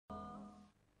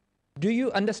do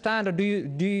you understand, or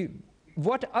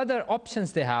what other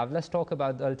options they have? Let's talk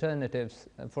about the alternatives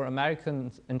for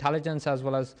American intelligence as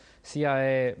well as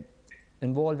CIA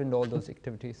involved in all those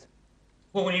activities.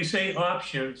 Well, when you say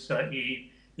options,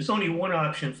 there's only one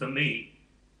option for me.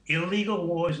 Illegal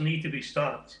wars need to be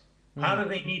stopped. How do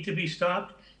they need to be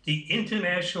stopped? The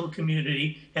international community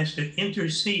has to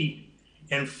intercede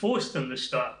and force them to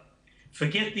stop.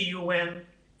 Forget the UN,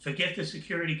 forget the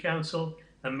Security Council.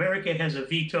 America has a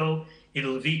veto.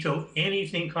 It'll veto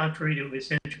anything contrary to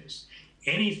its interests,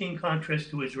 anything contrary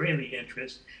to Israeli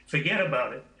interests. Forget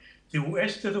about it. The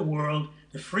rest of the world,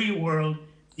 the free world,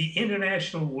 the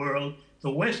international world, the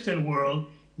Western world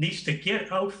needs to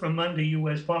get out from under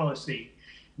U.S. policy,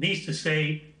 needs to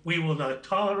say, we will not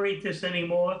tolerate this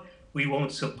anymore. We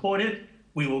won't support it.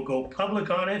 We will go public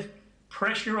on it.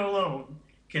 Pressure alone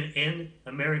can end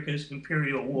America's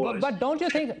imperial wars. But don't you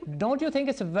think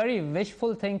it's a very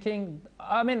wishful thinking?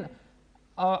 I mean,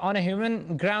 on a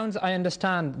human grounds, I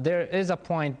understand there is a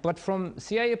point, but from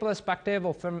CIA perspective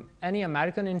or from any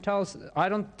American intels, I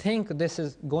don't think this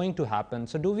is going to happen.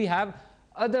 So do we have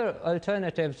other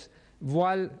alternatives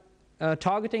while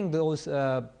targeting those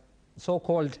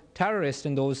so-called terrorists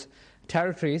in those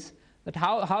territories? That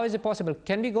how is it possible?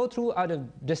 Can we go through either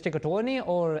district attorney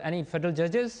or any federal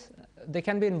judges? They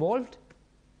can be involved?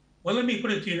 Well, let me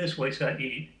put it to you this way,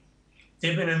 Saeed.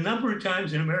 There have been a number of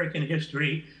times in American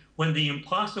history when the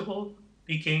impossible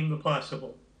became the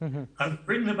possible. I've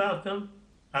written about them.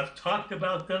 I've talked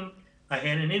about them. I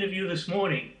had an interview this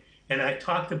morning, and I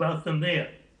talked about them there.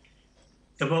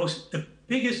 The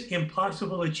biggest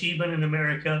impossible achievement in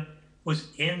America was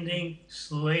ending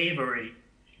slavery.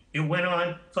 It went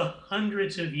on for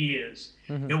hundreds of years.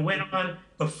 It went on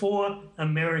before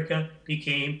America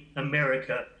became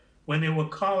America, when there were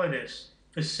colonists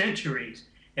for centuries,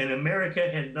 and America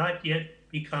had not yet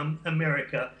become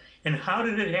America. And how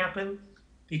did it happen?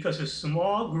 Because a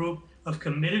small group of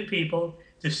committed people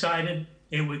decided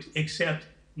they would accept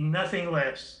nothing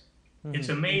less. It's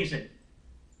amazing.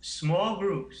 Small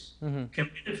groups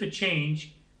committed for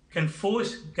change can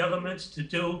force governments to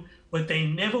do what they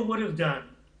never would have done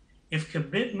if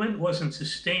commitment wasn't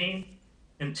sustained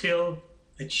until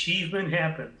achievement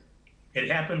happened. It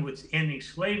happened with ending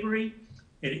slavery.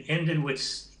 It ended with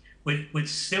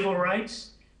civil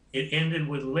rights. It ended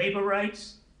with labor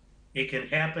rights. It can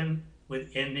happen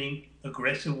with ending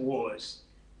aggressive wars.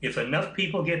 If enough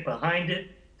people get behind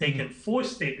it, they can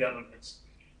force their governments.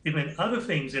 There have been other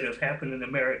things that have happened in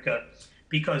America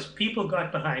because people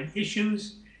got behind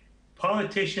issues,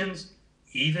 politicians,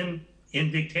 even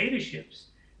in dictatorships.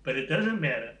 But it doesn't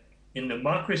matter. In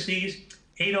democracies,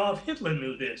 Adolf Hitler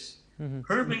knew this.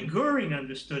 Hermann Goering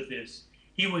understood this.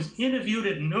 He was interviewed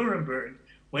at Nuremberg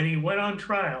when he went on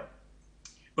trial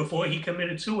before he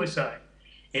committed suicide.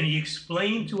 And he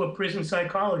explained to a prison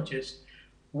psychologist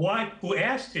who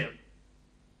asked him,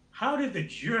 how did the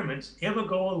Germans ever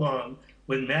go along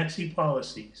with Nazi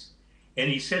policies?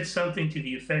 And he said something to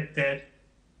the effect that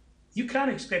you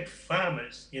can't expect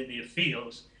farmers in their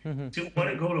fields to want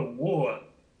to go to war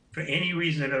for any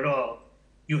reason at all.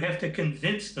 You have to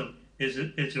convince them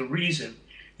there's a reason.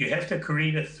 You have to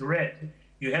create a threat.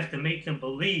 You have to make them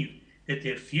believe that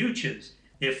their futures,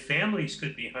 their families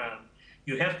could be harmed.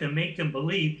 You have to make them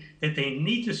believe that they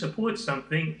need to support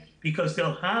something because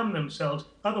they'll harm themselves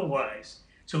otherwise.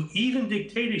 So even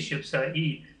dictatorships,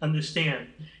 Saeed, understand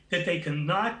that they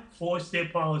cannot force their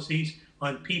policies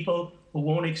on people who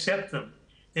won't accept them.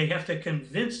 They have to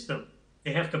convince them.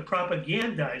 They have to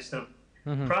propagandize them.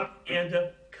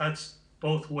 Propaganda cuts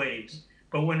both ways.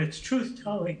 But when it's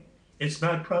truth-telling, it's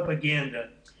not propaganda.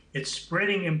 It's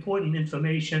spreading important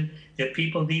information that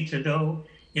people need to know.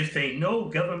 If they know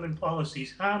government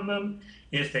policies harm them,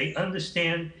 if they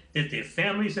understand that their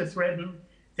families are threatened,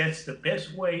 that's the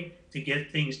best way to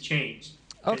get things changed.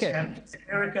 Okay. It's happened in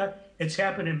America. It's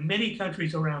happened in many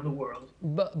countries around the world.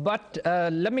 But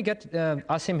let me get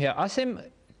Asim here. Asim,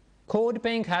 Code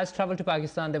Pink has traveled to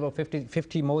Pakistan. There were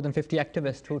more than 50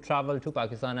 activists who traveled to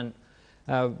Pakistan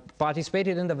and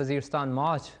participated in the Waziristan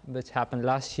March, which happened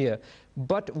last year.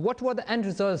 But what were the end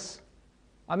results?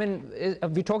 I mean,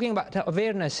 we're talking about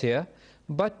awareness here,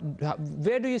 but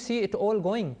where do you see it all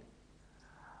going?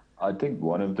 I think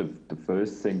one of the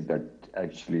first thing that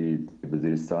actually the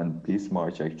Waziristan Peace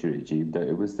March actually achieved, that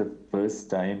it was the first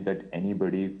time that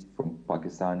anybody from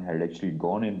Pakistan had actually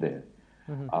gone in there.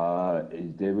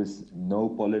 There was no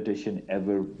politician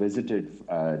ever visited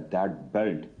that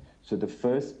belt. So the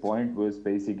first point was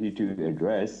basically to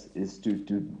address is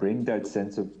to bring that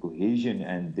sense of cohesion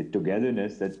and the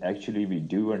togetherness that actually we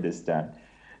do understand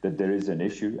that there is an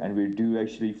issue, and we do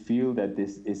actually feel that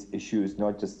this issue is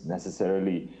not just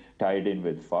necessarily tied in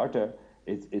with FATA,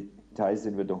 it ties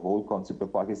in with the whole concept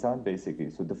of Pakistan, basically.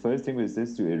 So the first thing was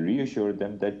this, to reassure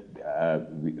them that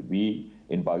we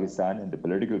in Pakistan and the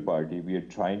political party, we are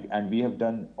trying, and we have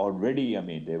done already, I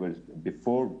mean, there was,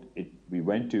 before we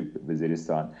went to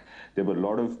Waziristan, there were a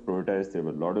lot of protests, there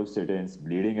were a lot of sit-ins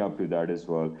leading up to that as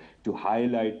well, to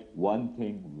highlight one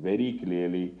thing very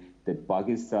clearly, that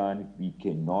Pakistan, we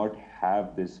cannot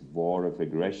have this war of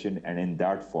aggression and in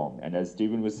that form. And as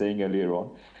Stephen was saying earlier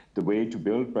on, the way to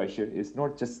build pressure is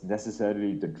not just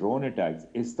necessarily the drone attacks,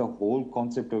 it's the whole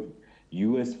concept of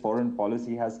US foreign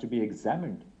policy has to be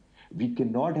examined. We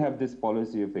cannot have this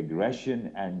policy of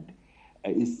aggression and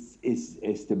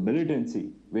it's the militancy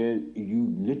where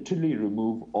you literally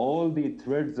remove all the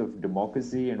threads of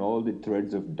democracy and all the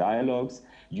threads of dialogues.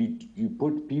 You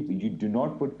put people, you do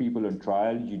not put people on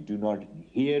trial, you do not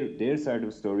hear their side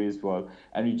of story as well,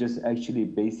 and you just actually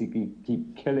basically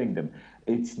keep killing them.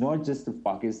 It's not just of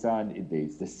Pakistan,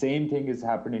 it's the same thing is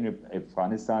happening in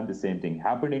Afghanistan, the same thing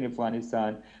happened in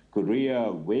Afghanistan,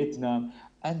 Korea, Vietnam,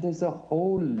 and there's a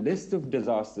whole list of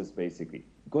disasters basically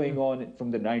going on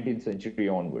from the 19th century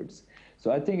onwards.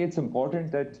 So I think it's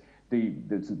important that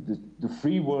the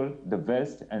free world, the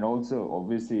West, and also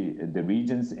obviously the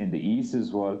regions in the East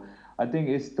as well, I think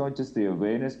it's not just the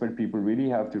awareness, but people really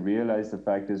have to realize the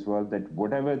fact as well that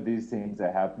whatever these things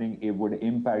are happening, it would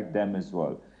impact them as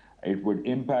well. It would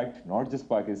impact not just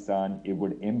Pakistan, it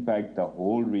would impact the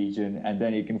whole region, and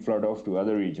then it can flood off to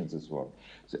other regions as well.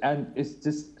 So, and it's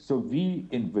just, so we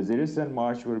in Waziristan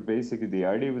March were basically, the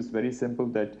idea was very simple,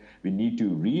 that we need to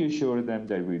reassure them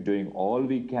that we're doing all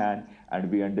we can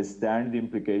and we understand the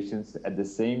implications. At the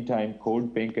same time,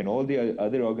 Code Pink and all the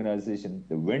other organizations,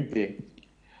 the Wind Thing,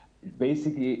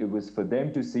 basically it was for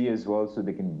them to see as well, so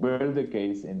they can build the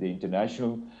case in the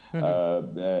international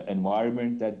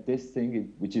environment that this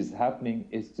thing which is happening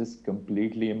is just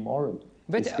completely immoral.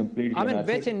 Which, it's completely I mean,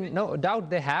 which unethical. in no doubt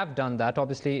they have done that.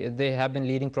 Obviously, they have been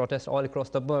leading protests all across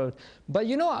the world. But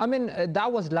you know, I mean,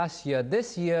 that was last year.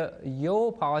 This year,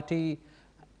 your party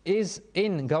is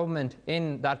in government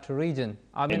in that region.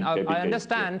 I mean, I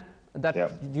understand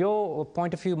that your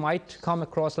point of view might come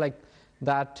across like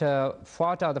that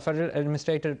FATA, the Federal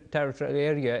Administrative Territorial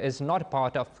Area, is not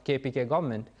part of KPK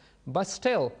government. But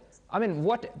still, I mean,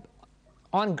 what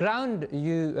on ground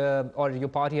you or your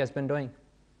party has been doing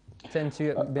since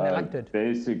you've been elected?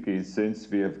 Basically, since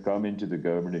we have come into the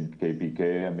government in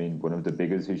KPK, I mean, one of the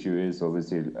biggest issues is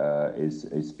obviously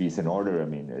is peace and order. I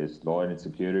mean, it's law and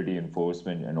security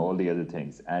enforcement and all the other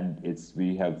things. And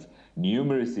we have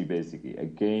numeracy basically.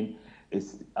 Again,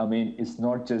 it's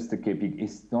not just the KPK,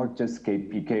 it's not just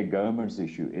KPK government's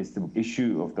issue, it's the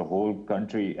issue of the whole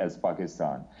country as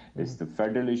Pakistan. It's the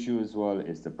federal issue as well,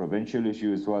 it's the provincial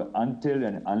issue as well, until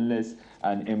and unless,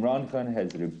 and Imran Khan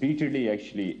has repeatedly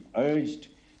actually urged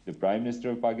the Prime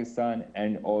Minister of Pakistan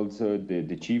and also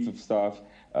the Chief of Staff,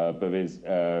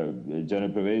 General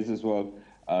Pervez as well,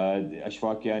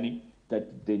 Ashfaq Yani,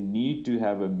 that they need to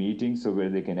have a meeting so where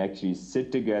they can actually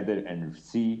sit together and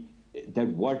see that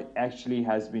what actually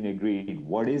has been agreed,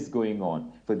 what is going on,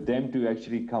 for them to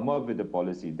actually come up with a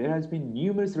policy. There has been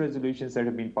numerous resolutions that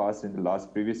have been passed in the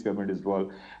previous government as well,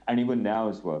 and even now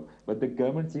as well. But the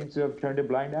government seems to have turned a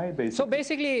blind eye, basically. So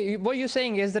basically, what you're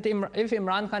saying is that if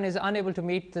Imran Khan is unable to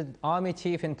meet the army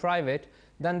chief in private,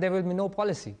 then there will be no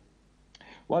policy.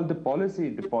 Well, the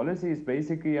policy is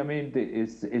basically, I mean,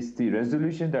 it's the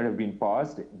resolution that have been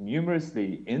passed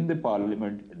numerously in the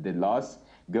parliament, the last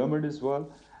government as well,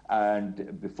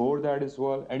 and before that as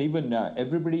well, and even now,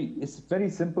 everybody, it's very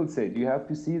simple said. You have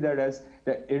to see that as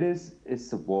that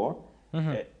it's a war.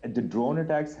 The drone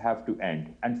attacks have to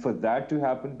end. And for that to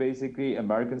happen, basically,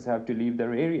 Americans have to leave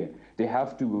their area. They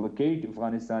have to vacate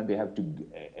Afghanistan. They have to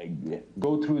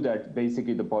go through that,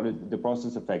 basically, the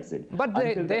process of exit. But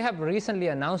they have recently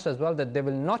announced as well that they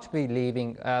will not be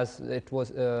leaving, as it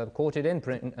was quoted in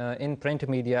print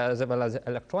media as well as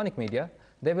electronic media.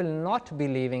 They will not be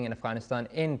leaving in Afghanistan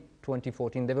in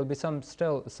 2014. There will be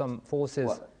still some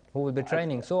forces who will be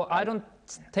training. So I don't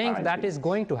think that is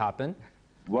going to happen.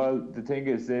 Well, the thing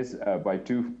is this, by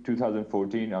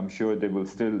 2014, I'm sure they will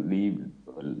still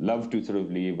love to sort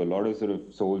of leave a lot of sort of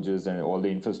soldiers and all the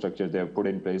infrastructure they have put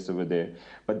in place over there.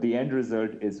 But the end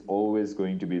result is always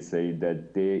going to be saying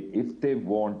that if they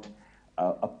want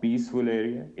a peaceful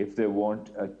area, if they want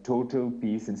a total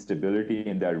peace and stability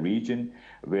in that region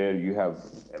where you have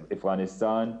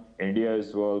Afghanistan, India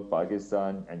as well,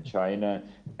 Pakistan and China,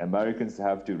 Americans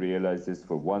have to realize this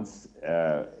for once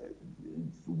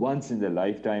once in their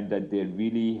lifetime that they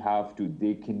really have to,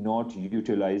 they cannot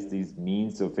utilize these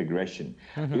means of aggression.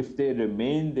 If they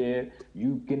remain there,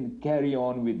 you can carry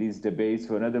on with these debates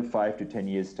for another 5 to 10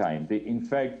 years' time. In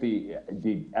fact,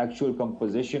 the actual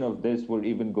composition of this will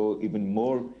even go even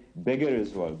more bigger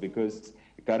as well, because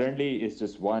currently it's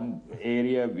just one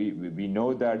area. We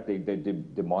know that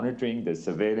the monitoring, the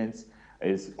surveillance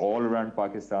is all around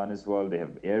Pakistan as well. They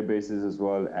have air bases as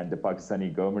well, and the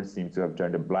Pakistani government seems to have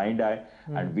turned a blind eye.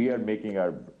 And we are making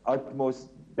our utmost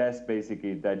best,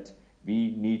 basically, that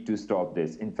we need to stop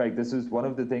this. In fact, this is one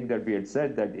of the things that we had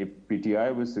said, that if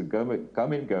PTI was to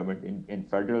come in government, in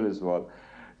federal as well,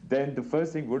 then the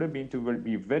first thing would have been to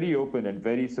be very open and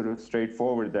very sort of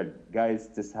straightforward that, guys,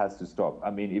 this has to stop. I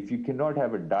mean, if you cannot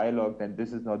have a dialogue, then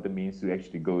this is not the means to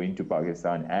actually go into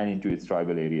Pakistan and into its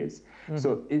tribal areas.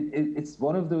 So it's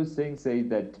one of those things, say,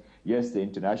 that, yes, the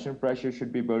international pressure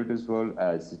should be built as well,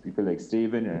 as people like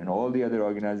Stephen and all the other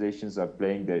organizations are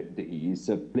playing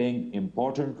playing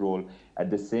important role.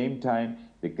 At the same time,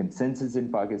 the consensus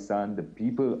in Pakistan, the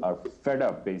people are fed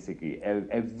up, basically.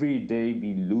 Every day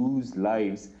we lose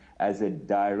lives as a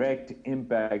direct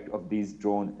impact of these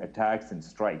drone attacks and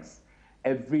strikes.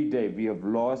 Every day we have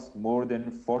lost more than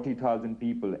 40,000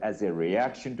 people as a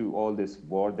reaction to all this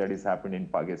war that has happened in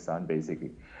Pakistan,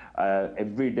 basically.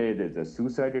 Every day there's a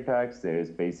suicide attacks, there's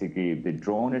basically the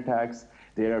drone attacks.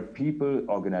 There are people,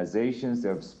 organizations that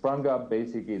have sprung up,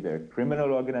 basically, they're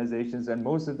criminal organizations, and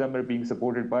most of them are being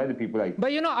supported by the people like...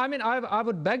 But, you know, I mean, I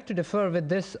would beg to differ with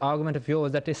this argument of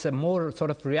yours that it's a more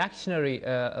sort of reactionary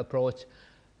approach.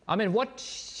 I mean, what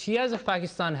Shias of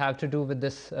Pakistan have to do with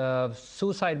this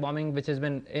suicide bombing which has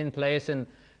been in place in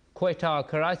Quetta,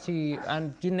 Karachi,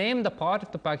 and you name the part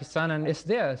of the Pakistan and it's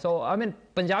there. So, I mean,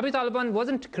 Punjabi Taliban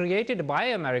wasn't created by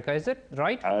America, is it,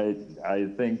 right? I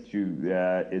think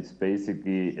it's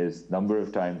basically, as number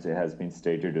of times it has been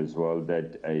stated as well,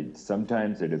 that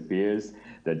sometimes it appears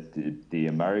that the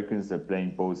Americans are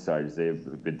playing both sides.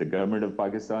 With the government of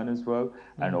Pakistan as well,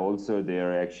 and also they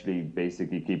are actually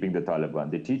basically keeping the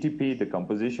Taliban. The TTP, the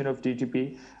composition of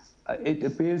TTP, it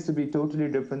appears to be totally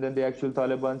different than the actual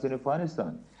Taliban in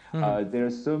Afghanistan. There are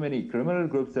so many criminal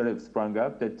groups that have sprung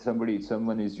up that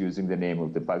someone is using the name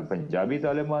of the Punjabi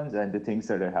Taliban, and the things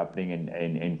that are happening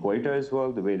in Quetta as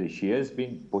well, the way the Shia has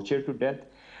been butchered to death.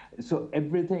 So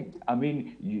everything, I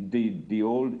mean,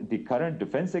 the current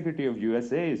defense secretary of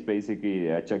USA is basically,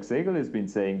 Chuck Sagel has been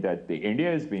saying that India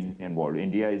has been involved.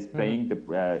 India is playing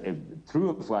through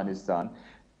Afghanistan.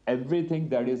 Everything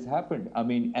that has happened, I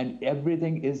mean, and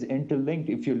everything is interlinked.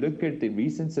 If you look at the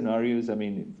recent scenarios, I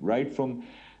mean, right from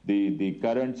the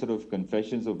current sort of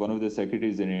confessions of one of the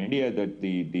secretaries in India that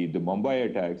the Mumbai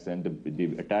attacks and the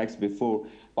attacks before,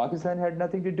 Pakistan had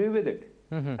nothing to do with it.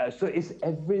 So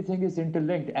everything is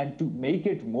interlinked, and to make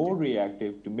it more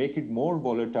reactive, to make it more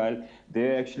volatile,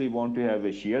 they actually want to have a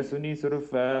Shia-Sunni sort of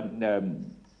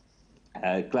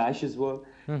clash as well.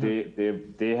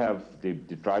 They have the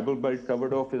tribal belt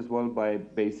covered off as well by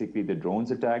basically the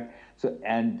drones attack. So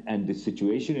and the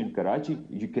situation in Karachi,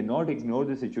 you cannot ignore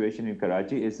the situation in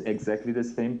Karachi is exactly the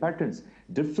same patterns.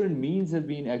 Different means have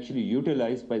been actually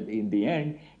utilized, but in the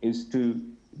end is to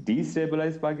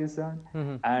destabilize Pakistan,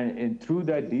 and through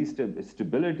that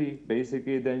stability,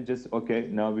 basically then just, okay,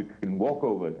 now we can walk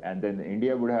over, and then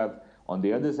India would have on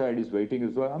the other side is waiting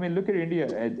as well. I mean, look at India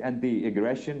and the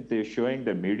aggression they're showing,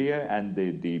 the media, and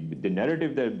the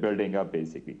narrative they're building up,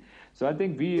 basically. So I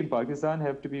think we in Pakistan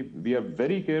have to we are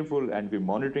very careful, and we're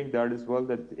monitoring that as well,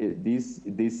 that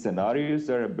these scenarios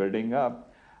that are building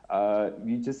up,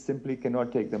 we just simply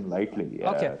cannot take them lightly.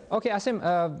 Okay,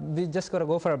 Asim, we just got to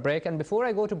go for a break. And before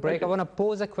I go to break, I want to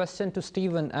pose a question to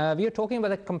Stephen. We are talking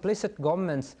about the complicit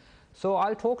governments. So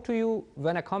I'll talk to you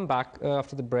when I come back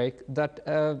after the break, that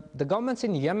the governments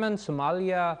in Yemen,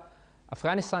 Somalia,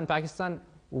 Afghanistan, Pakistan,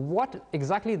 what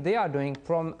exactly they are doing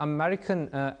from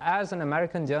as an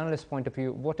American journalist point of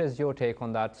view. What is your take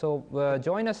on that? So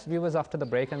join us, viewers, after the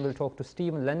break, and we'll talk to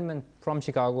Stephen Lendman from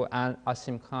Chicago and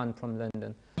Asim Khan from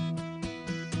London.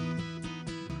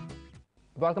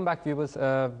 Welcome back, viewers.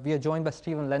 We are joined by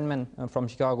Stephen Lendman from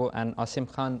Chicago and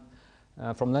Asim Khan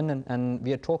from London, and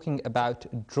we are talking about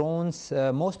drones.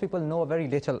 Most people know very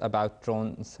little about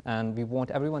drones, and we want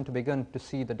everyone to begin to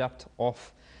see the depth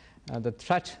of the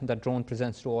threat that drone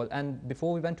presents to all. And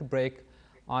before we went to break,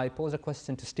 I posed a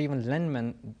question to Stephen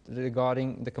Lendman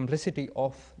regarding the complicity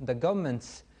of the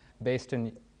governments based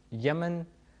in Yemen,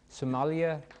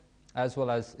 Somalia, as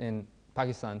well as in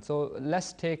Pakistan. So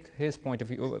let's take his point of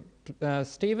view.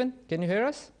 Stephen, can you hear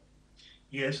us?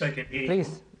 Yes, I can hear you.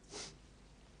 Please.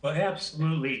 Well,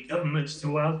 absolutely. Governments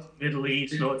throughout the Middle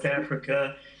East, North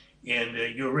Africa, and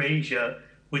Eurasia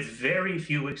with very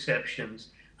few exceptions,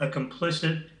 are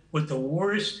complicit with the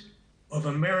worst of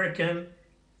American,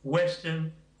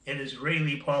 Western, and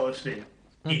Israeli policy,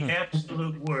 the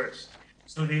absolute worst.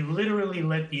 So they literally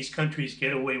let these countries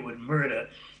get away with murder.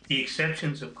 The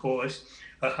exceptions, of course,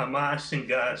 are Hamas in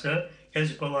Gaza,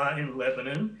 Hezbollah in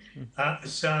Lebanon,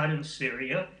 Assad in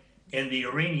Syria, and the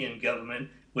Iranian government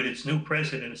with its new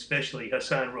president, especially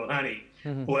Hassan Rouhani,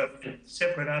 who have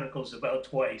separate articles about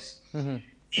twice.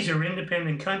 These are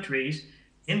independent countries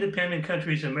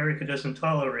America doesn't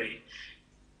tolerate.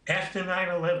 After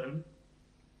 9/11,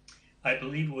 I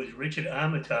believe it was Richard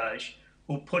Armitage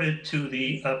who put it to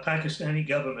the Pakistani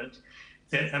government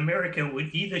that America would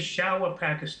either shower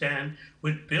Pakistan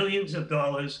with billions of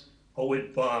dollars or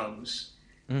with bombs.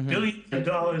 Billions of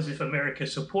dollars if America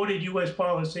supported U.S.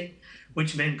 policy,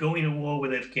 which meant going to war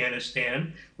with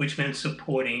Afghanistan, which meant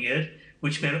supporting it,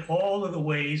 which meant all of the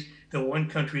ways that one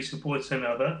country supports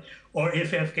another, or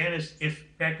if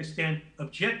Pakistan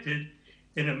objected,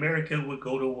 then America would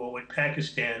go to war with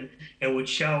Pakistan and would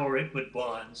shower it with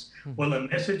bonds. Well, the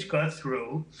message got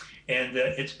through, and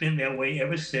it's been that way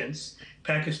ever since.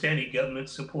 Pakistani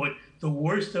governments support the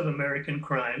worst of American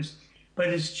crimes, but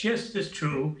it's just as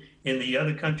true in the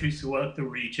other countries throughout the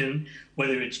region,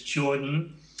 whether it's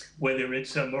Jordan, whether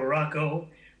it's Morocco,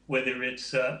 whether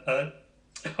it's,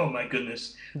 oh my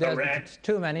goodness, Iraq,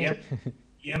 too many.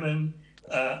 Yemen,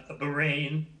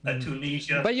 Bahrain,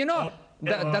 Tunisia. But you know,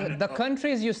 the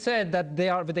countries you said that they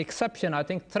are, with the exception, I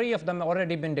think 3 of them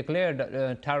already been declared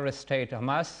terrorist state,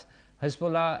 Hamas,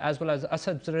 Hezbollah, as well as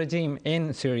Assad's regime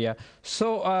in Syria.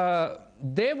 So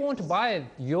they won't buy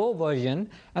your version.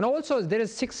 And also there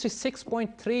is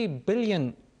 66.3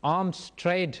 billion arms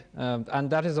trade, and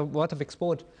that is a worth of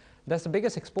export. That's the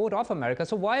biggest export of America.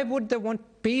 So why would they want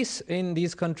peace in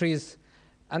these countries?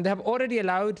 And they have already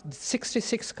allowed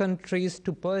 66 countries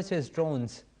to purchase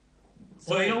drones.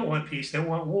 Well, they don't want peace, they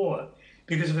want war.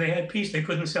 Because if they had peace, they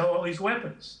couldn't sell all these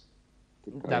weapons.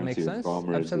 That makes sense,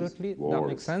 absolutely, that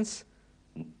makes sense.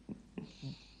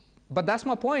 But that's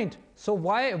my point. So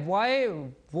why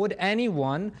would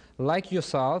anyone like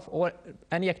yourself or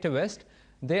any activist,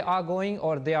 they are going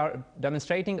or they are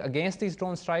demonstrating against these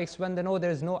drone strikes when they know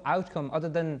there is no outcome other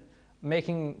than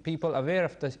making people aware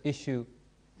of the issue?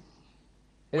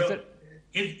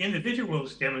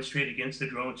 Individuals demonstrate against the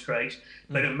drone strikes,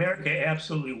 but America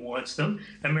absolutely wants them.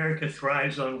 America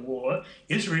thrives on war.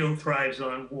 Israel thrives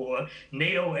on war.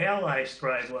 NATO allies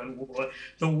thrive on war.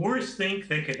 The worst thing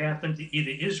that could happen to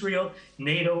either Israel,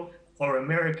 NATO, or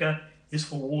America is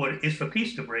for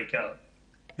peace to break out.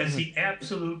 That's the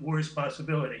absolute worst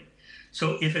possibility.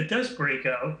 So if it does break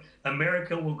out,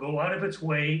 America will go out of its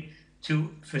way to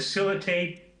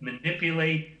facilitate,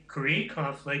 manipulate, create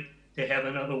conflict to have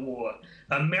another war.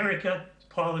 America's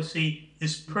policy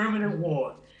is permanent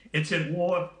war. It's at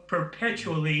war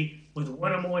perpetually with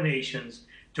one or more nations.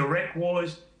 Direct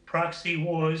wars, proxy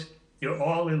wars, they're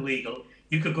all illegal.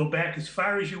 You could go back as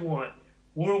far as you want.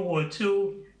 World War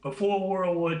II, before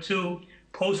World War II,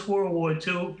 post-World War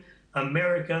II,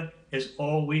 America has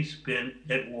always been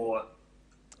at war.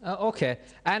 Okay,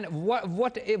 and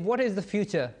what is the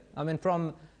future? I mean,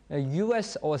 from a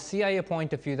US or CIA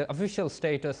point of view, the official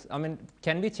status, I mean,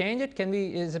 can we change it?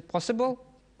 Is it possible?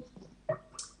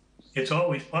 It's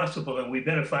always possible, and we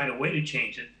better find a way to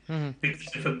change it.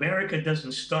 Because if America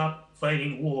doesn't stop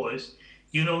fighting wars,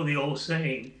 you know the old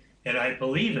saying, and I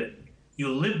believe it,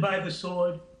 you live by the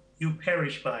sword, you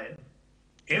perish by it.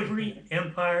 Every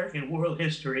empire in world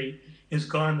history has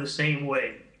gone the same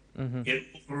way. It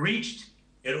overreached,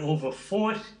 it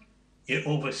overfought, it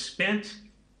overspent,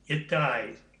 it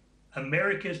died.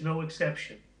 America is no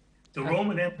exception. The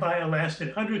Roman Empire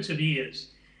lasted hundreds of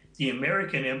years. The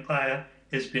American Empire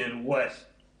has been what?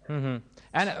 And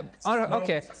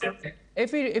okay,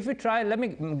 if we try, let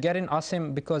me get in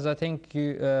Asim, because I think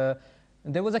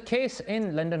there was a case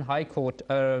in London High Court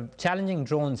challenging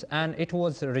drones, and it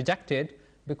was rejected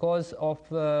because of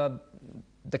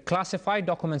the classified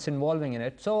documents involving in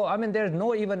it. So I mean, there's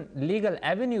no even legal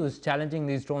avenues challenging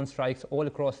these drone strikes all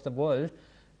across the world.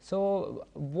 So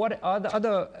what are the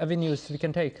other avenues we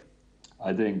can take?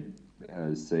 I think,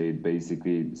 say,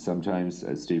 basically, sometimes,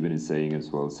 as Stephen is saying as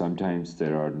well, sometimes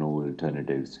there are no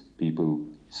alternatives. People,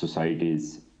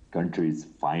 societies, countries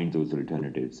find those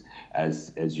alternatives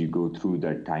as you go through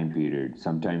that time period.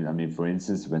 Sometimes, I mean, for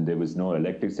instance, when there was no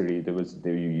electricity, they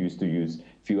used to use a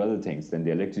few other things. Then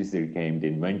the electricity came, the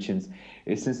inventions.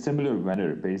 It's a similar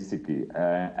manner, basically.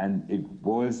 And it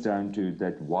boils down to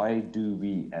that, why do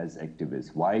we as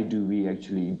activists, why do we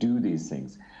actually do these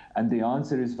things? And the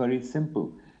answer is very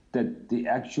simple. that the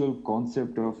actual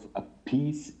concept of a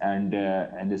peace and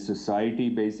a society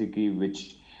basically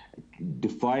which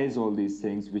defies all these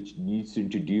things, which needs to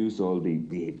introduce all the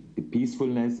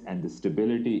peacefulness and the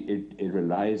stability, it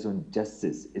relies on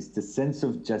justice. It's the sense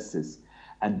of justice.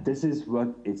 And this is what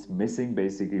is missing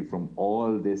basically from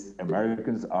all this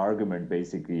Americans' argument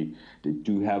basically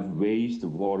to have waged the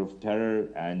war of terror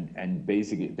and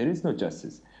basically there is no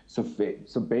justice. So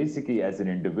basically as an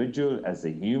individual, as a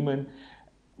human,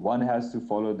 one has to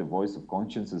follow the voice of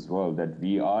conscience as well, that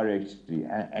we are actually,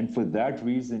 and for that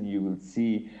reason you will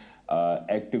see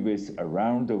activists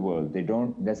around the world. They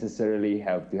don't necessarily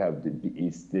have to have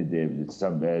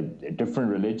some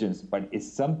different religions, but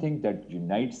it's something that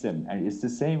unites them, and it's the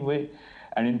same way.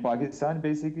 And in Pakistan,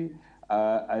 basically,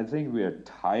 I think we are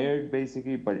tired,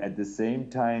 basically, but at the same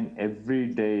time, every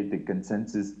day the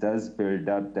consensus does build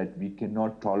up that we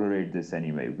cannot tolerate this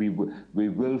anyway. We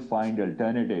will find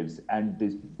alternatives, and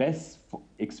the best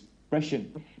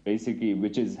expression, basically,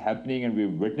 which is happening and we're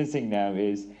witnessing now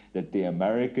is that the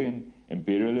American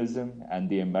imperialism and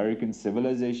the American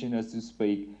civilization, as to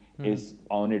speak, is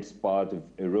on its path of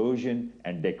erosion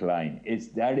and decline.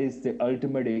 That is the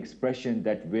ultimate expression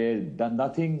that where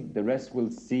nothing the rest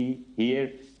will see,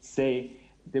 hear, say,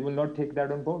 they will not take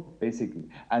that on board, basically.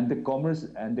 And the commerce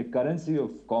and the currency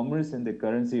of commerce and the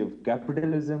currency of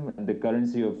capitalism and the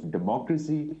currency of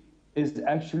democracy is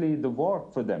actually the war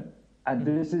for them. And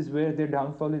this is where their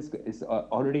downfall is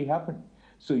already happened.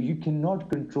 So you cannot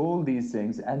control these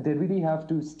things, and they really have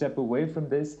to step away from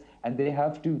this, and they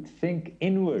have to think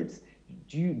inwards.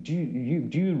 Do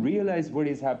you realize what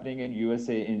is happening in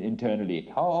USA internally?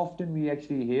 How often we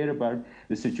actually hear about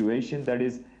the situation that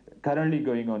is currently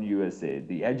going on in USA,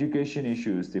 the education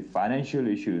issues, the financial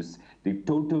issues, the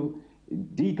total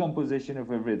decomposition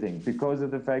of everything because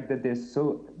of the fact that they're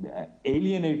so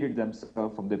alienated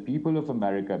themselves from the people of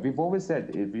America. We've always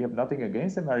said we have nothing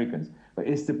against Americans, but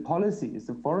it's the policy, it's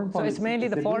the foreign policy. So it's mainly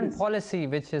the foreign policy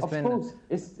which has been... Of course,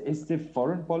 it's the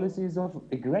foreign policies of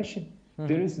aggression.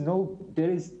 There is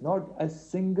not a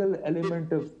single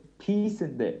element of peace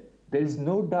in there. There is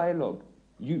no dialogue.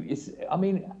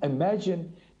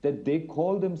 Imagine that they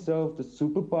call themselves the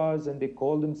superpowers and they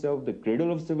call themselves the cradle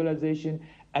of civilization.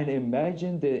 And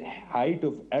imagine the height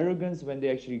of arrogance when they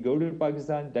actually go to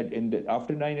Pakistan, that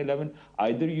after 9/11,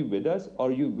 either you with us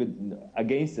or you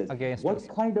against us. What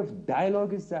kind of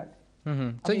dialogue is that?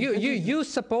 So you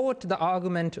support the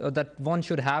argument that one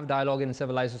should have dialogue in a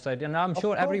civilized society, and I'm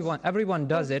sure everyone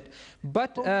does it.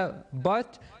 But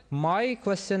my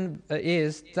question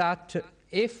is that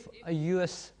if a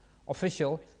U.S.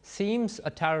 official seems a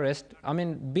terrorist,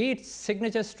 be it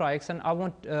signature strikes, and I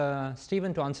want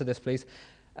Stephen to answer this, please.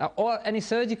 Or any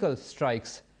surgical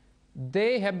strikes,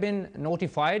 they have been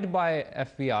notified by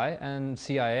FBI and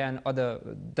CIA and other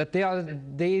that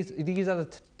these are the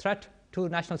threat to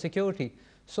national security.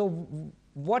 So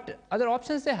what other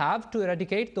options they have to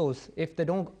eradicate those if they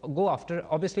don't go after?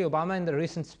 Obviously, Obama in the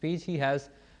recent speech, he has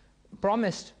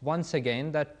promised once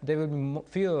again that there will be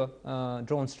fewer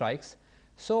drone strikes.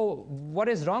 So what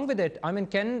is wrong with it?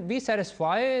 Can we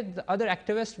satisfy the other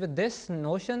activists with this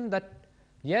notion that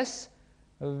yes,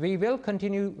 we will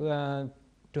continue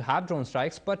to have drone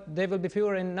strikes, but they will be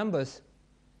fewer in numbers?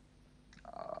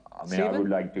 I would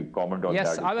like to comment on that.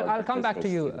 Yes, I'll come back to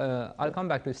you. I'll come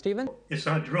back to you. Stephen? It's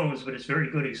not drones, but it's a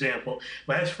very good example.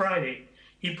 Last Friday,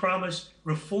 he promised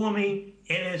reforming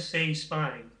NSA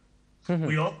spying.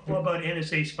 We all know about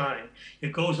NSA spying.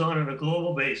 It goes on a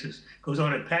global basis. Goes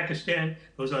on in Pakistan,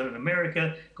 goes on in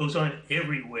America, goes on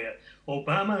everywhere.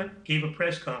 Obama gave a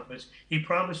press conference. He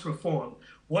promised reform.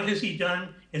 What has he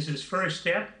done as his first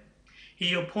step?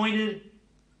 He appointed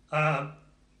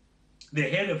the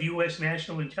head of U.S.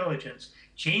 National Intelligence,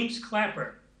 James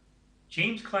Clapper,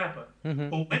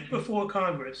 who went before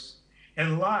Congress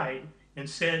and lied and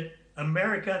said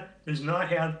America does not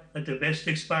have a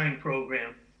domestic spying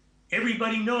program.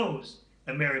 Everybody knows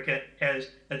America has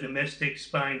a domestic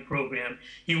spying program.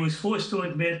 He was forced to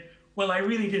admit, well, I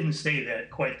really didn't say that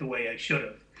quite the way I should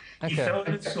have. He fell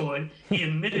on his sword. He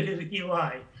admitted it, he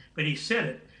lied, but he said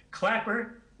it.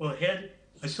 Clapper will head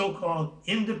a so-called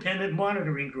independent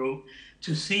monitoring group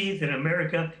to see that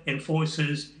America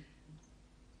enforces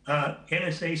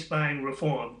NSA spying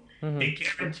reform. It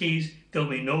guarantees there'll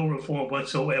be no reform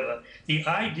whatsoever. The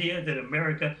idea that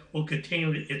America will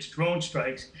continue its drone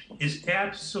strikes is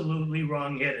absolutely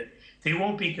wrong-headed. They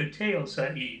won't be curtailed,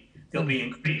 Saeed. They'll be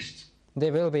increased. They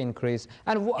will be increased.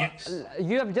 And yes.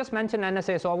 You have just mentioned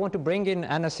NSA, so I want to bring in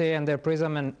NSA and their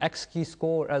PRISM and X-key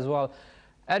score as well.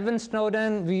 Edwin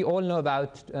Snowden, we all know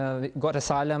about, got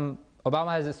asylum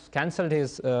Obama has cancelled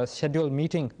his scheduled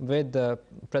meeting with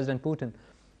President Putin.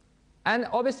 And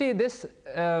obviously this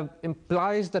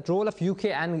implies that role of UK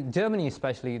and Germany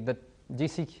especially, that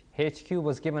GCHQ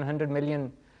was given 100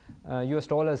 million US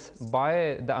dollars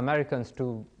by the Americans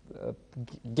to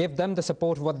give them the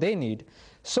support what they need.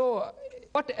 So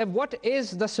what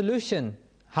is the solution?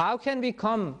 How can we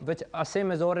come, which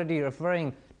Asim is already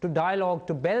referring to, dialogue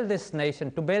to build this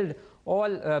nation, to build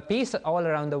all peace all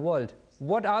around the world?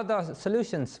 What are the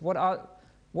solutions? What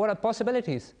are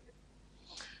possibilities?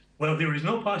 Well, there is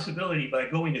no possibility by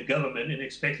going to government and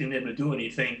expecting them to do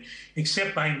anything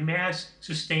except by mass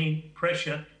sustained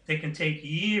pressure that can take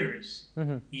years,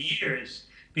 years,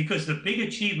 because the big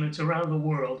achievements around the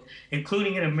world,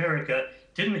 including in America,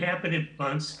 didn't happen in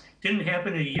months, didn't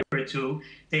happen in a year or two.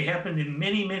 They happened in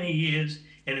many, many years,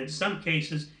 and in some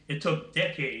cases, it took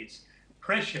decades.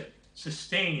 Pressure,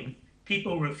 sustained,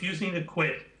 people refusing to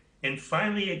quit, and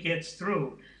finally it gets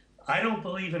through. I don't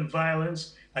believe in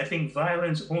violence. I think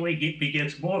violence only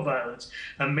begets more violence.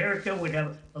 America would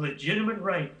have a legitimate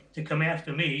right to come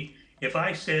after me if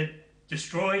I said,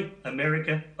 destroy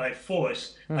America by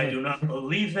force. I do not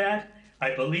believe that.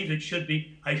 I believe it should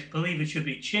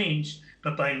be changed,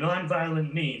 but by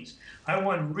nonviolent means. I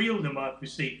want real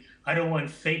democracy. I don't want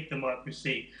fake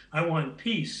democracy. I want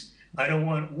peace. I don't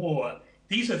want war.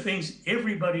 These are things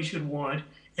everybody should want.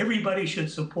 Everybody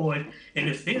should support, and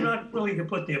if they're not willing to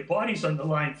put their bodies on the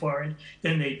line for it,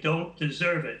 then they don't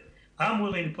deserve it. I'm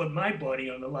willing to put my body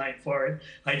on the line for it.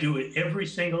 I do it every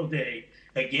single day.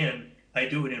 Again, I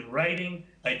do it in writing.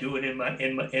 I do it in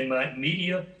my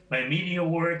media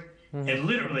work, and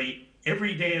literally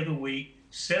every day of the week,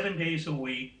 7 days a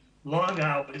week, long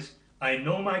hours. I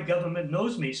know my government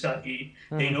knows me, Saeed.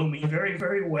 They know me very,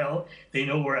 very well. They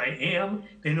know where I am.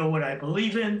 They know what I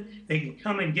believe in. They can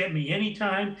come and get me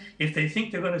anytime. If they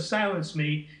think they're going to silence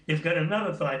me, they've got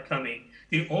another thought coming.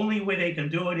 The only way they can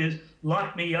do it is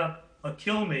lock me up or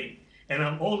kill me. And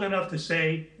I'm old enough to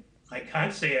say, I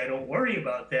can't say I don't worry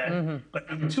about that, but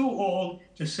I'm too old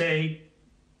to say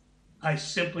I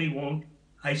simply won't.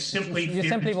 You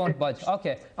simply won't budge.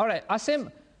 Okay. All right.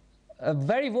 Asim, a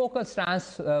very vocal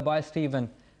stance by Stephen.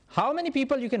 How many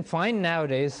people you can find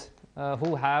nowadays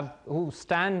who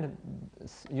stand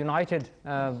united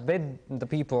with the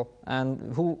people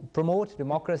and who promote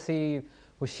democracy,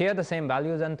 who share the same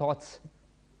values and thoughts?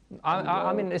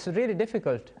 I mean, it's really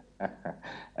difficult.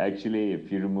 Actually,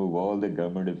 if you remove all the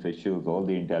government officials, all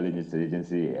the intelligence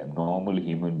agency, normal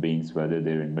human beings, whether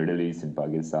they're in Middle East, in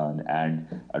Pakistan, and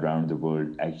around the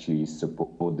world, actually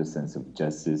support the sense of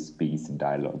justice, peace, and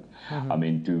dialogue. I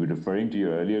mean, referring to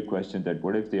your earlier question that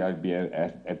what if the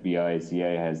FBI,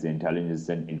 CIA has the intelligence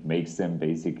and it makes them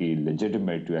basically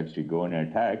legitimate to actually go and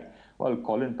attack? Well,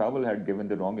 Colin Powell had given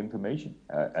the wrong information.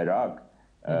 Iraq.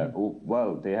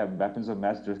 Well, they have weapons of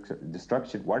mass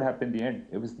destruction. What happened in the end?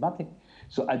 It was nothing.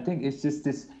 So I think it's just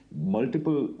this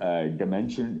multiple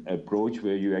dimension approach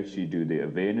where you actually do the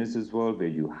awareness as well, where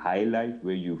you highlight,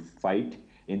 where you fight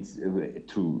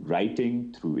through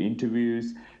writing, through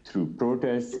interviews, through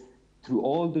protests, through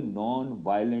all the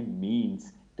non-violent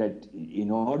means that in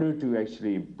order to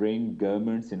actually bring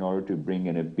governments, in order to bring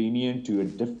an opinion to a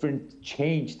different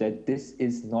change, that this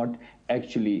is not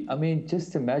actually, I mean,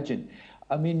 just imagine,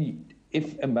 I mean,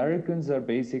 if Americans are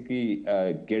basically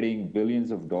getting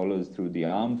billions of dollars through the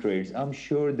arms trades, I'm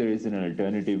sure there is an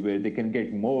alternative where they can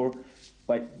get more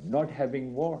by not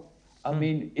having war. I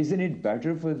mean, isn't it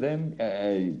better for them,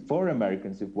 for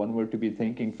Americans, if one were to be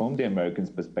thinking from the Americans'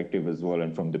 perspective as well,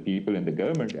 and from the people in the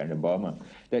government and Obama,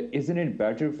 that isn't it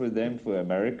better for them, for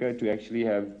America, to actually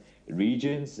have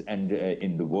regions and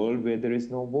in the world where there is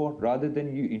no war, rather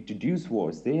than you introduce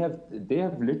wars? They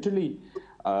have literally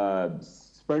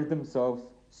spread themselves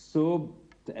so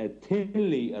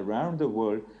thinly around the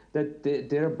world that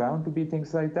there are bound to be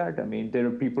things like that. I mean, there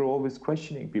are people always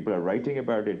questioning. People are writing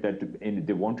about it, that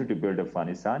they wanted to build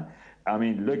Afghanistan. I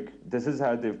mean, look, this is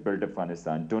how they've built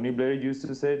Afghanistan. Tony Blair used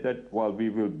to say that, well, we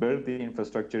will build the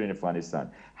infrastructure in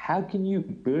Afghanistan. How can you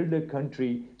build a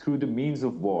country through the means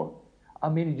of war? I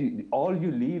mean, all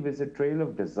you leave is a trail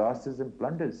of disasters and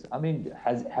plunders. I mean,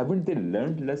 haven't they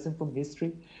learned lesson from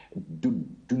history? Do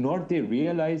not they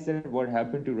realize that what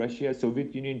happened to Russia,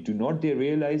 Soviet Union, do not they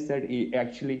realize that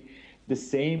actually the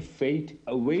same fate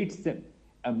awaits them?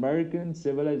 American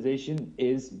civilization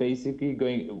is basically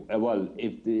going, well,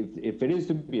 if it is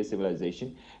to be a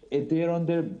civilization, they're on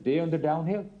the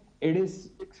downhill. It is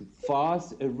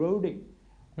fast eroding.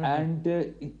 And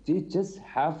they just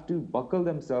have to buckle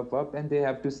themselves up, and they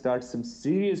have to start some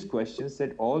serious questions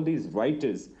that all these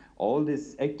writers, all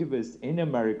these activists in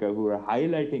America who are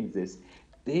highlighting this,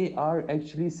 they are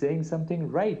actually saying something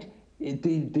right.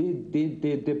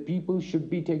 The people should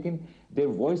be taken, their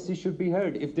voices should be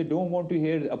heard. If they don't want to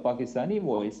hear a Pakistani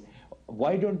voice,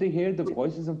 why don't they hear the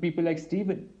voices of people like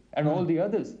Stephen and all the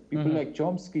others, people like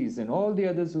Chomsky's and all the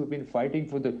others who have been fighting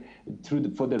for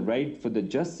the right, for the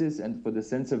justice, and for the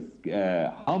sense of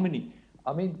harmony.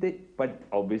 I mean, but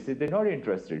obviously they're not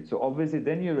interested. So obviously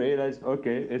then you realize,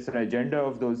 okay, it's an agenda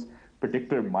of those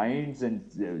particular minds and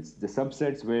the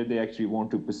subsets where they actually want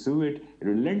to pursue it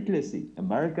relentlessly.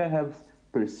 America have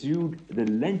pursued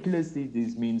relentlessly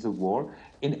these means of war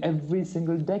in every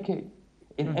single decade.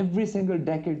 In every single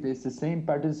decade, there's the same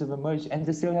patterns have emerged, and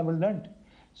they still haven't learned.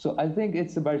 So I think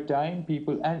it's about time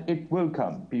people, and it will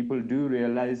come. People do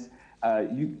realize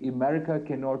America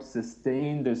cannot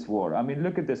sustain this war. I mean,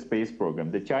 look at the space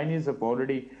program. The Chinese have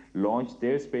already launched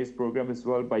their space program as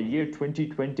well. By year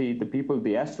 2020, the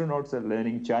astronauts are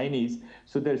learning Chinese,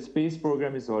 so their space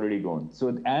program is already gone.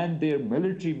 So, and their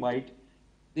military might,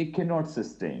 they cannot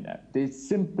sustain that. They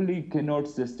simply cannot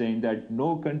sustain that.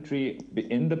 No country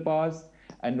in the past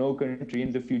and no country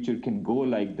in the future can go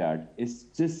like that. It's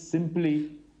just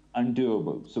simply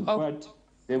undoable. So, but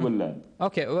they will learn.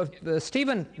 Okay, well,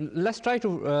 Stephen, let's try to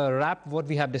wrap what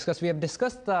we have discussed. We have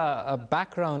discussed the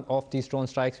background of these drone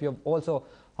strikes. We have also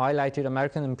highlighted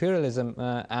American imperialism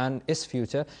and its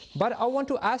future. But I want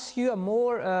to ask you a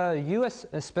more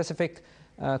US-specific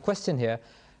question here.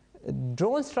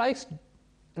 Drone strikes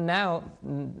now,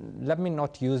 let me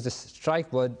not use this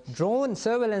strike word, drone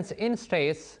surveillance in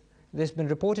states, there's been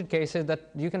reported cases that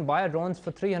you can buy drones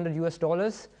for $300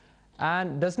 US.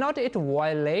 And does not it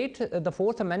violate the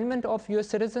Fourth Amendment of US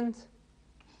citizens?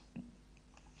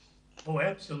 Oh,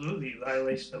 absolutely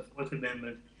violates the Fourth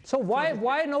Amendment. So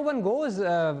why no one goes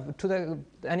to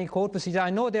any court procedure? I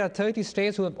know there are 30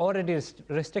 states who have already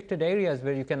restricted areas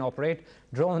where you can operate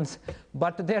drones,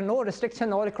 but there are no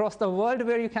restrictions all across the world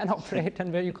where you can operate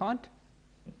and where you can't.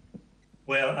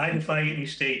 Well, I defy any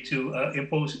state to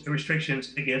impose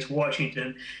restrictions against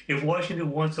Washington. If Washington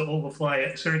wants to overfly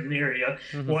a certain area,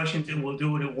 Washington will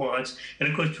do what it wants. And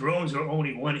of course, drones are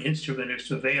only one instrument of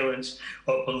surveillance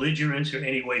or belligerence or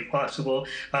any way possible.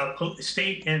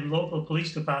 State and local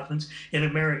police departments in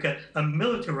America are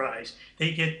militarized.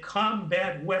 They get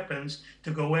combat weapons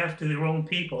to go after their own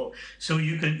people. So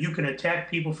you can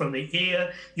attack people from the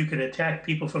air, you can attack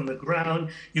people from the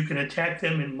ground, you can attack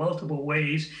them in multiple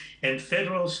ways. And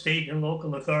federal, state, and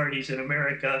local authorities in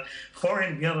America,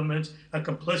 foreign governments are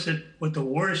complicit with the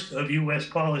worst of U.S.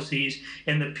 policies.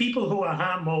 And the people who are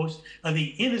harmed most are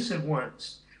the innocent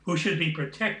ones who should be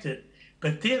protected.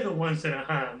 But they're the ones that are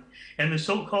harmed. And the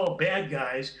so-called bad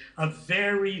guys are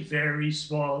very, very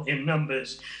small in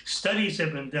numbers. Studies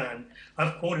have been done.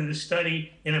 I've quoted a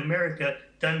study in America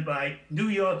done by New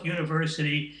York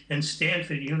University and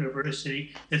Stanford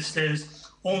University that says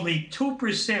only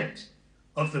 2%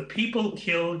 of the people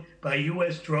killed by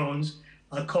U.S. drones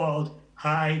are called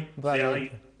high-value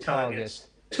targets.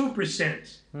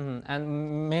 2%.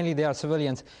 And mainly they are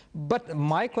civilians. But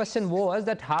my question was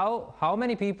that how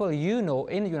many people you know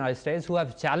in the United States who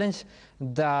have challenged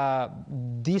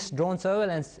these drone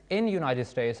surveillance in the United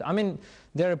States? I mean,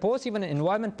 there are reports even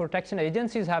environment protection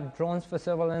agencies have drones for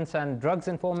surveillance and drugs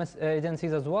enforcement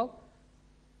agencies as well.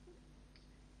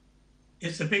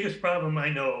 It's the biggest problem I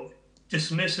know,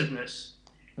 dismissiveness.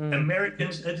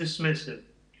 Americans are dismissive.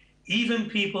 Even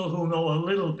people who know a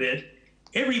little bit,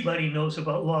 everybody knows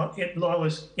about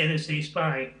lawless NSA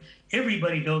spying.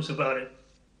 Everybody knows about it.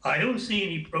 I don't see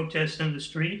any protests in the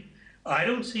street. I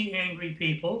don't see angry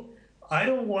people. I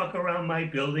don't walk around my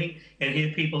building and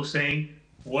hear people saying,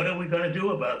 what are we going to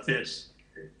do about this?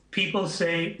 People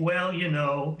say, well, you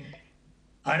know,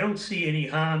 I don't see any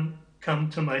harm come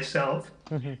to myself.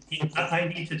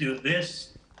 I need to do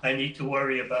this. I need to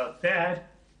worry about that.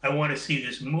 I want to see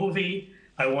this movie.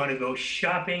 I want to go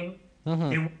shopping.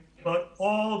 They worry about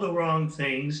all the wrong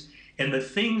things, and the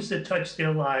things that touch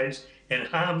their lives and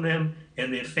harm them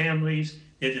and their families,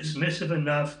 they're dismissive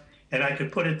enough. And I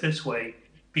could put it this way,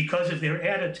 because of their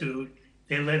attitude,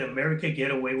 they let America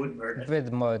get away with murder.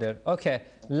 With murder. Okay.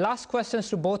 Last questions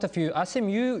to both of you.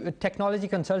 Asim, you a technology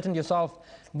consultant yourself.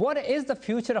 What is the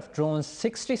future of drones?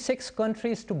 66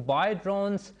 countries to buy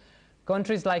drones.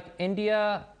 Countries like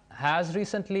India has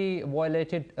recently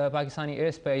violated Pakistani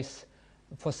airspace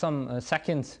for some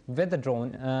seconds with the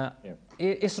drone.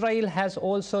 Israel has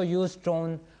also used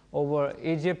drone over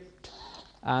Egypt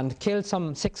and killed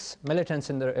some 6 militants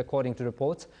in there, according to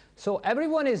reports. So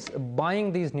everyone is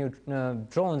buying these new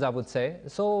drones, I would say.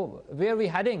 So where are we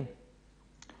heading?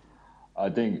 I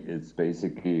think it's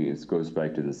basically, it goes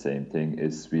back to the same thing.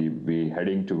 We're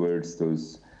heading towards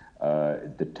those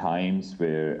the times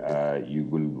where you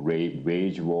will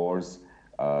wage wars,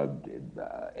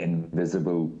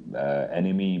 invisible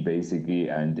enemy basically,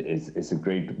 and it's a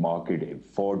great market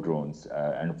for drones.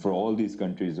 And for all these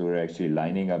countries who are actually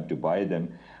lining up to buy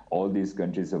them, all these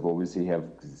countries have obviously have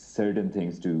certain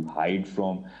things to hide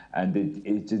from, and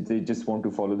they just want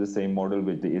to follow the same model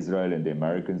which the Israel and the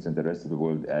Americans and the rest of the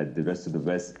world, the rest of the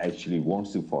West actually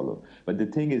wants to follow. But the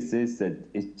thing is this, that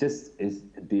it just is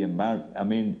the amount, I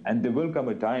mean, and there will come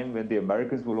a time when the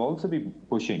Americans will also be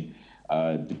pushing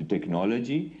the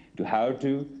technology to how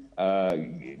to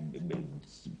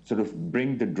sort of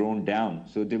bring the drone down.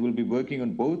 So they will be working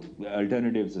on both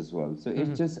alternatives as well. So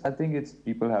it's just, I think it's,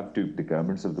 people have to, the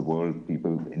governments of the world,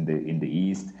 people in the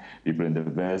East, people in the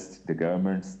West, the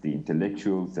governments, the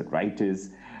intellectuals, the writers,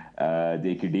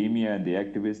 the academia and the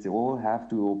activists, they all have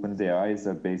to open their eyes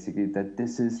up basically that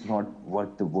this is not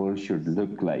what the world should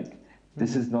look like.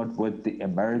 This is not what the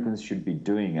Americans should be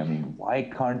doing. I mean,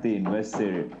 why can't they invest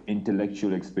their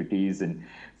intellectual expertise and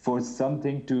for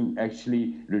something to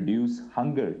actually reduce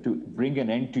hunger, to bring an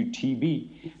end to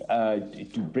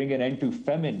TB, to bring an end to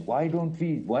famine? Why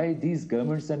these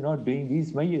governments are not doing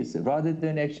these measures, rather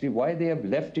than actually why they have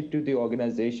left it to the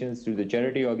organizations, to the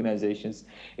charity organizations,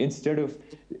 instead of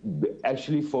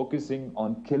actually focusing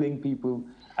on killing people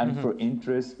and for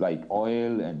interests like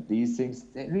oil and these things.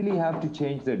 They really have to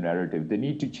change their narrative. They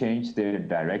need to change their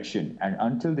direction. And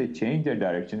until they change their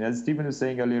direction, as Stephen was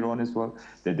saying earlier on as well,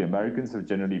 that the Americans are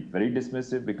generally very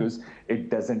dismissive because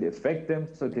it doesn't affect them,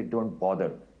 so they don't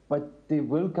bother. But they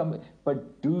will come.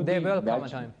 But do they will come a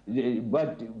time?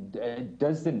 But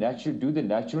do the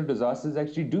natural disasters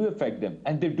actually do affect them,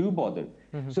 and they do bother?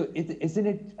 So isn't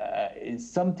it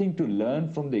something to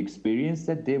learn from the experience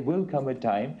that there will come a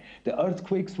time, the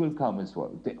earthquakes will come as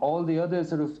well. All the other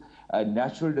sort of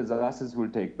natural disasters will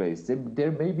take place.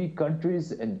 There may be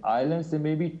countries and islands that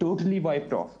may be totally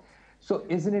wiped off. So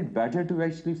isn't it better to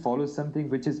actually follow something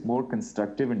which is more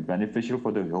constructive and beneficial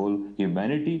for the whole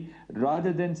humanity,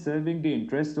 rather than serving the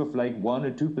interest of like 1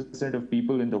 or 2% of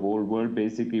people in the whole world,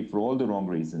 basically for all the wrong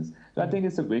reasons? So I think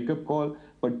it's a wake-up call,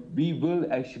 but we will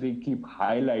actually keep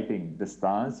highlighting the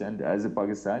stance, and as a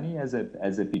Pakistani, as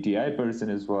a PTI person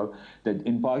as well, that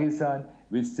in Pakistan,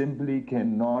 we simply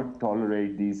cannot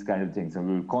tolerate these kind of things. And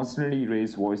we will constantly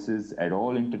raise voices at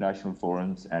all international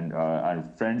forums, and our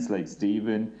friends like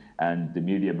Stephen and the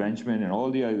Media Benjamin and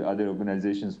all the other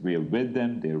organizations, we are with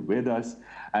them, they're with us.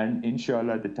 And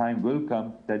inshallah, the time will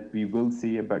come that we will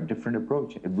see a different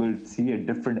approach. It will see a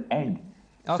different end.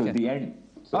 Okay. So the end.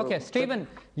 Okay, Stephen,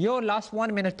 your last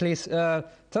 1 minute, please.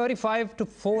 3,500 to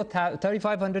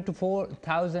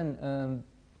 4,000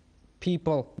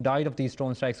 people died of these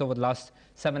drone strikes over the last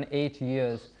 7-8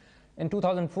 years. In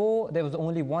 2004, there was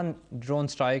only one drone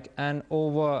strike, and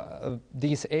over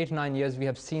these 8-9 years, we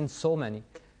have seen so many.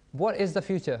 What is the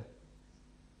future?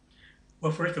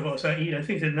 Well, first of all, Saeed, I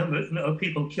think the number of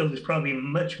people killed is probably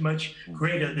much, much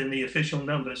greater than the official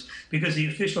numbers, because the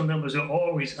official numbers are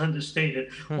always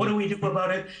understated. What do we do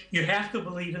about it? You have to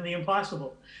believe in the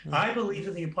impossible. I believe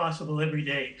in the impossible every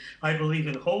day. I believe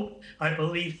in hope. I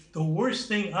believe the worst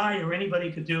thing I or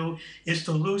anybody could do is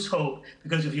to lose hope,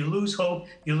 because if you lose hope,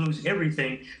 you lose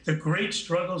everything. The great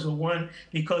struggles are won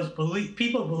because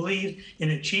people believe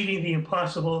in achieving the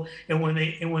impossible, and when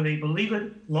they believe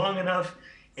it long enough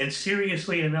and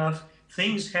seriously enough,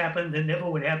 things happen that never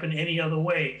would happen any other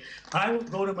way. I will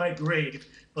go to my grave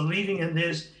believing in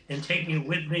this and taking it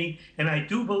with me. And I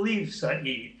do believe,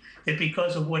 Saeed, that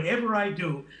because of whatever I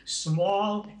do,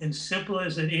 small and simple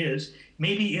as it is,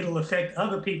 maybe it'll affect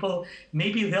other people.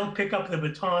 Maybe they'll pick up the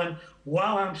baton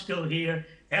while I'm still here,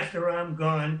 after I'm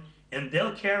gone, and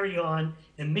they'll carry on,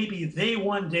 and maybe they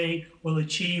one day will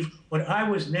achieve what I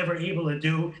was never able to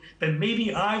do, but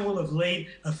maybe I will have laid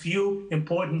a few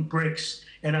important bricks,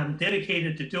 and I'm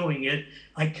dedicated to doing it.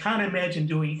 I can't imagine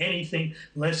doing anything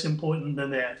less important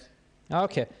than that.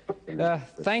 Okay.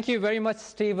 Thank you very much,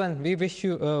 Stephen. We wish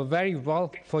you very well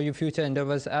for your future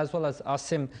endeavors, as well as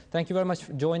Asim. Thank you very much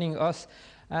for joining us.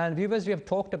 And viewers, we have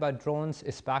talked about drones,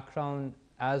 its background,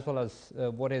 as well as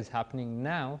what is happening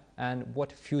now and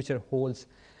what future holds.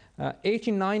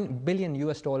 $89 billion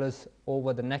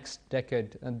over the next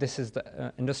decade. And this is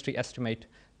the industry estimate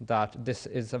that this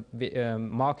is a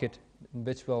market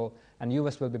which will, and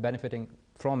US will be benefiting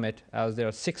from it, as there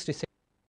are 66